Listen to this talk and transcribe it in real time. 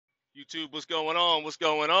YouTube, what's going on? What's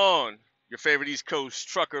going on? Your favorite East Coast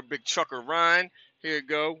trucker, big trucker Ryan. Here you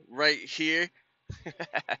go, right here.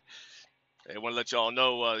 I want to let y'all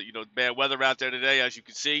know, bad weather out there today, as you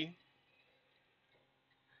can see.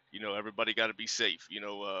 Everybody got to be safe.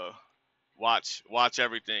 Watch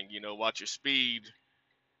everything. Watch your speed.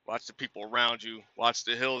 Watch the people around you. Watch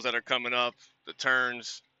the hills that are coming up, the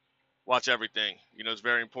turns. Watch everything. It's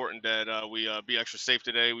very important that we be extra safe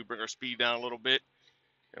today. We bring our speed down a little bit,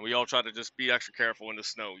 and we all try to just be extra careful in the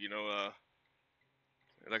snow.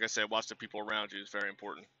 Like I said, watch the people around you is very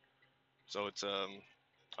important. So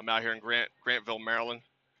I'm out here in Grantville, Maryland,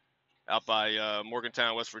 out by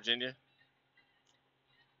Morgantown, West Virginia.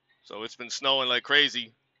 So it's been snowing like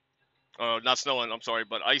crazy. Not snowing, I'm sorry,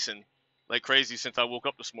 but icing like crazy since I woke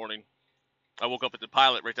up this morning. I woke up at the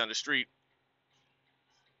Pilot right down the street,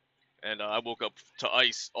 and I woke up to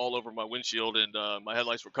ice all over my windshield, and my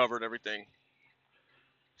headlights were covered, everything.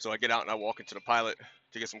 So I get out and I walk into the Pilot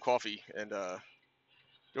to get some coffee, and there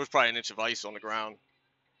was probably an inch of ice on the ground.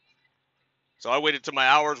 So I waited till my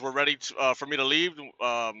hours were ready for me to leave.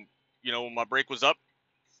 When my break was up,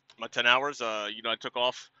 my 10 hours, I took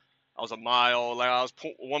off. I was a mile, like I was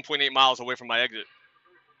 1.8 miles away from my exit.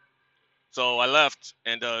 So I left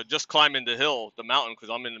and just climbing the hill, the mountain, because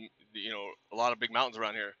I'm in, a lot of big mountains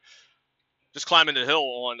around here. Just climbing the hill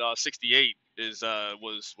on 68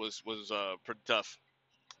 was pretty tough.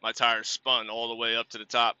 My tires spun all the way up to the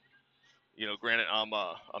top. Granted,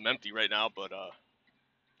 I'm empty right now, but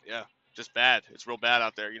yeah, just bad. It's real bad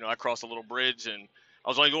out there. I crossed a little bridge and I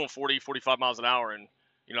was only going 40, 45 miles an hour, and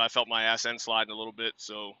I felt my ass end sliding a little bit.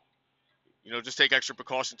 So just take extra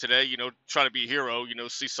precaution today. Try to be a hero. I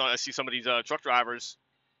see some of these truck drivers.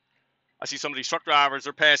 I see some of these truck drivers.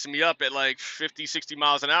 They're passing me up at like 50, 60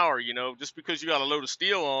 miles an hour. Just because you got a load of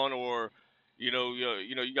steel on, or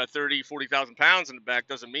you got 30, 40,000 pounds in the back,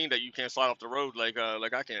 doesn't mean that you can't slide off the road like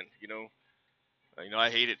I can. I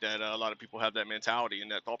hate it that a lot of people have that mentality and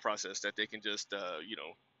that thought process that they can just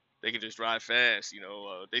they can just drive fast.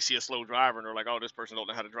 They see a slow driver and they're like, oh, this person don't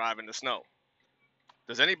know how to drive in the snow.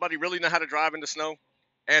 Does anybody really know how to drive in the snow?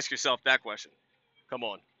 Ask yourself that question. Come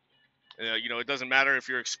on. It doesn't matter if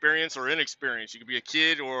you're experienced or inexperienced. You could be a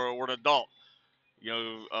kid or an adult.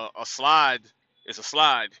 A slide is a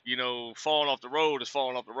slide. Falling off the road is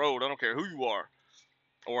falling off the road. I don't care who you are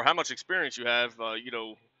or how much experience you have.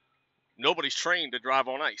 Nobody's trained to drive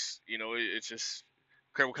on ice. It's just, I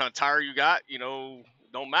don't care what kind of tire you got.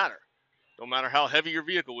 Don't matter. Don't matter how heavy your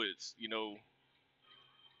vehicle is.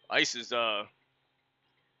 Ice is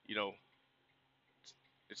you know,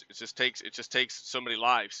 it just takes so many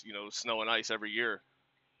lives. Snow and ice every year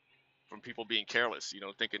from people being careless.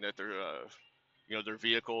 Thinking that their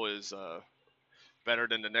vehicle is better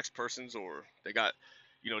than the next person's, or they got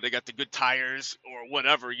the good tires or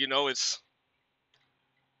whatever. It's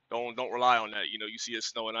don't rely on that. You see it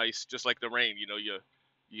snow and ice just like the rain.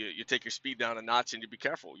 You take your speed down a notch and you be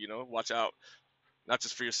careful. Watch out, not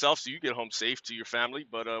just for yourself so you get home safe to your family,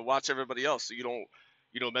 but watch everybody else so you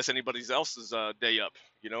don't mess anybody else's day up.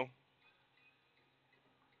 You know.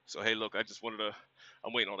 So hey, look, I just wanted to.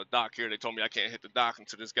 I'm waiting on the dock here. They told me I can't hit the dock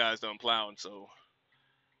until this guy's done plowing. So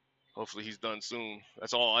hopefully he's done soon.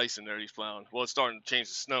 That's all ice in there he's plowing. Well, it's starting to change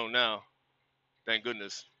the snow now. Thank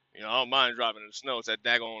goodness. I don't mind driving in the snow. It's that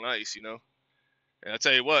daggone ice. And I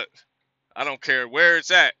tell you what, I don't care where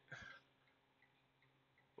it's at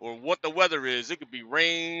or what the weather is. It could be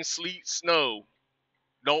rain, sleet, snow.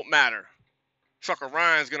 Don't matter. Trucker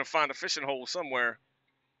Ryan's gonna find a fishing hole somewhere.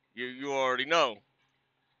 You already know.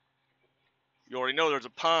 You already know there's a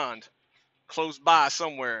pond close by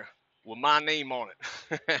somewhere with my name on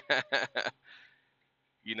it.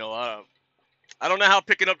 I don't know how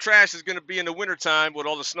picking up trash is gonna be in the wintertime with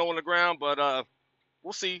all the snow on the ground, but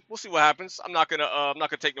we'll see. We'll see what happens. I'm not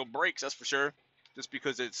gonna take no breaks, that's for sure. Just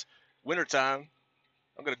because it's wintertime.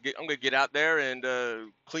 I'm gonna get out there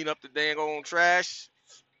and clean up the dang old trash.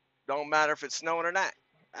 Don't matter if it's snowing or not.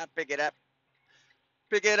 I pick it up.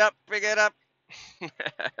 Pick it up, pick it up.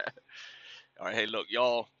 All right, hey, look,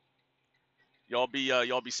 y'all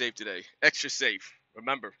be safe today. Extra safe.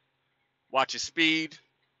 Remember, watch your speed.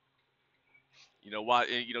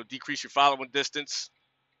 Decrease your following distance.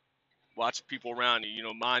 Watch people around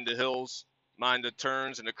you. Mind the hills, mind the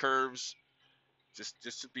turns and the curves.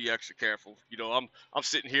 Just to be extra careful. I'm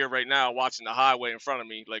sitting here right now watching the highway in front of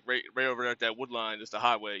me, like right over there at that wood line is the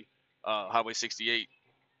highway, Highway 68.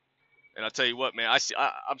 And I tell you what, man,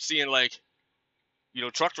 I'm seeing like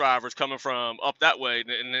truck drivers coming from up that way,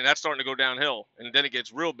 and then that's starting to go downhill, and then it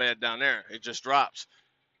gets real bad down there. It just drops,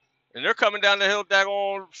 and they're coming down the hill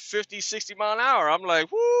daggone 50, 60 mile an hour. I'm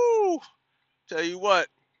like, whoo! Tell you what,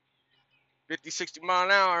 50, 60 mile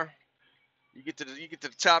an hour. You get to the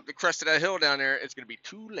top, the crest of that hill down there. It's gonna be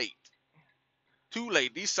too late. Too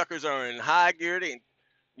late. These suckers are in high gear. They,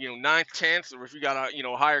 ninth, tenth, or if you got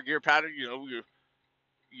a higher gear pattern,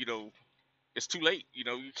 you know, it's too late. You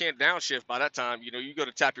can't downshift by that time. You go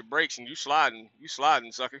to tap your brakes and you sliding,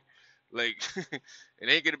 sucker. Like it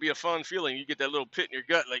ain't gonna be a fun feeling. You get that little pit in your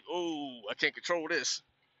gut, like, oh, I can't control this.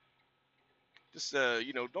 Just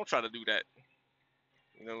don't try to do that.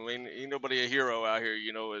 Ain't nobody a hero out here.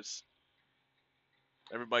 Is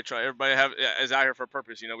everybody is out here for a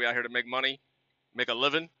purpose. We out here to make money, make a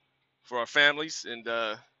living for our families, and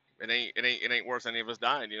it ain't worth any of us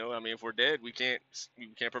dying. I mean, if we're dead, we can't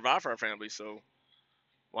provide for our families. So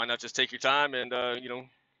why not just take your time and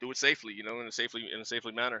do it safely, in a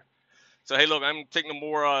safely manner. So hey, look, I'm taking no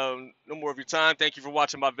more of your time. Thank you for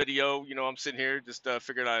watching my video. I'm sitting here just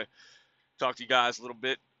figured I talk to you guys a little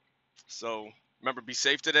bit. So remember, be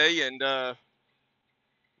safe today, and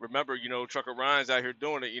remember, Trucker Ryan's out here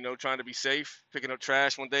doing it. Trying to be safe, picking up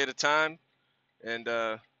trash one day at a time, and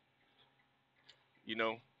you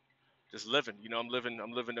know, just living. I'm living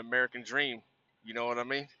the American dream. You know what I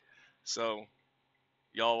mean? So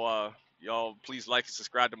y'all please like and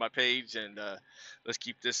subscribe to my page, and let's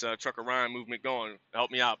keep this Trucker Ryan movement going. Help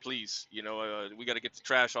me out, please. We got to get the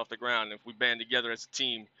trash off the ground. If we band together as a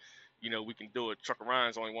team, we can do it. Trucker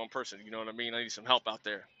Ryan's only one person. You know what I mean? I need some help out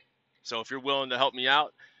there. So if you're willing to help me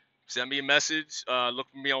out, send me a message. Look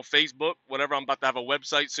for me on Facebook, whatever. I'm about to have a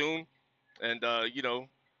website soon, and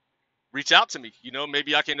reach out to me.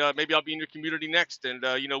 Maybe I can. Maybe I'll be in your community next, and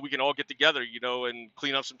we can all get together. And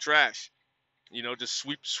clean up some trash. Just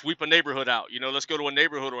sweep a neighborhood out. Let's go to a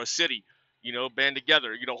neighborhood or a city. Band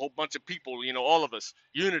together. A whole bunch of people. All of us,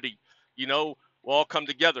 unity. We'll all come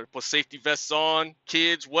together. Put safety vests on,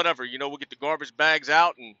 kids, whatever. We'll get the garbage bags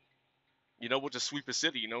out, and we'll just sweep a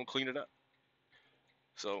city. And clean it up.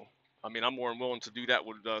 So, I mean, I'm more than willing to do that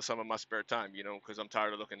with some of my spare time. Because I'm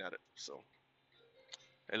tired of looking at it. So,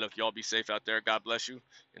 hey, look, y'all be safe out there. God bless you.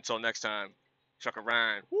 Until next time, Chuck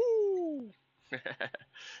Ryan. Woo!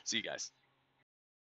 See you guys.